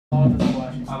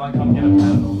I like come get a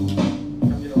pedal.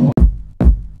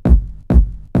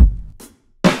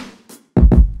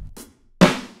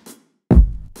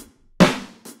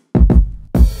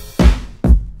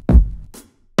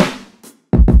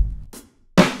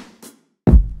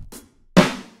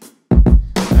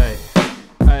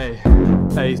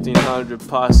 Hey, 1800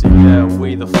 posse, yeah,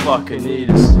 we the fucking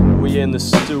eaters. We in the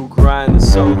stew grinding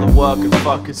so the world can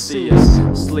fucking see us.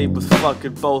 Sleep with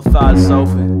fucking both eyes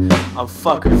open. I'm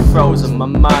fucking frozen, my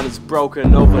mind is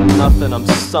broken over nothing. I'm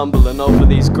stumbling over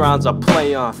these grounds I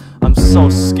play on. I'm so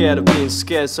scared of being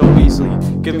scared so easily.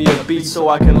 Give me a beat so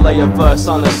I can lay a verse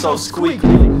on it so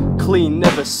squeakly. Clean,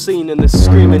 never seen in the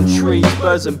screaming trees.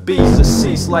 Birds and bees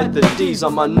deceased like the D's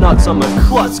on my nuts. I'm a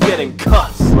klutz getting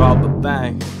cuts. Rob a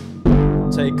bank,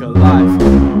 take a life,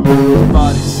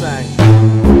 body sank,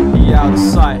 he out of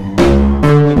sight,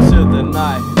 into the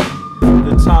night,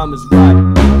 the time is right,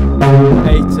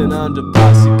 18 under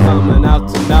posse coming out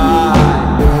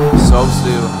tonight. So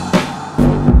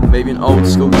still, maybe an old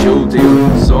school jewel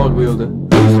dealer, sword wielder,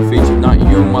 who's the feature, not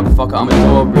you motherfucker, I'm a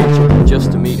door breacher,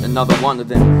 just to meet another one of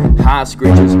them high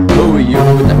screechers. Who are you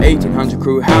with the 1800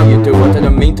 crew, how you do? I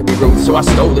didn't mean to be rude, so I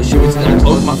stole the shoes, then I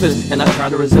closed my fist, and I tried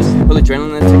to resist, full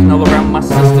adrenaline ticking all around my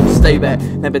system. Stay back,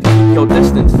 never keep your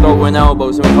distance, throwing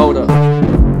elbows and we hold up,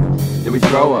 then we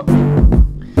throw up,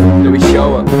 then we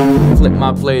show up, flip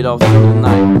my blade off through the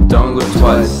night, don't look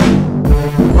twice.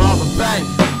 Rob a bank,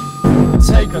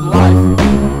 take a life,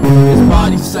 his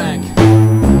body sank,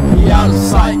 he out of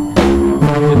sight,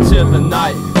 until the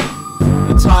night,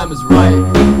 the time is right,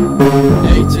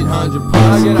 1800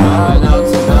 posse coming out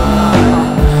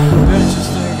tonight. Bitches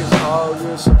think it's all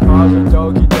good, surprise or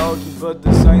dokie dokie, but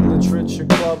this ain't literature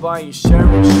club, I ain't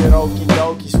sharing shit, okie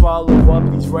dokie. Swallow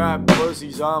up these rap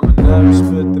pussies, I'ma never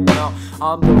spit them out.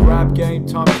 I'm the rap game,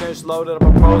 Tom Cash loaded up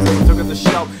a pose, they took it the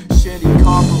show. Shitty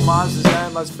compromises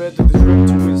and I spit the drip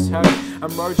to his head,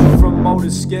 emerging from motor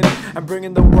skin and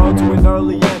bringing the world to an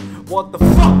early end. What the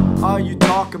fuck are you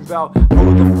talking about?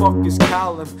 Who the fuck is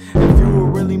Callum? If you were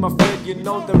really my friend, you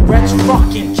know the wretch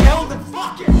fucking killed him.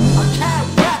 Fuck it, I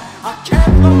can't rap, I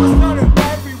can't blow my stutter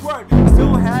every word.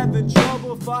 Still having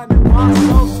trouble finding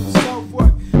myself some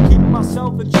self-worth. Keeping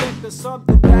myself in check, there's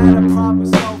something that I pride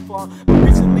myself on. But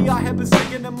recently I have been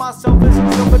singing to myself,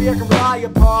 isn't somebody I can rely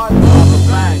upon. Rob a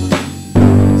bank,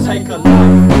 take a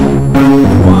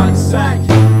life, one sank,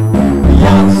 be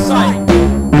out of sight.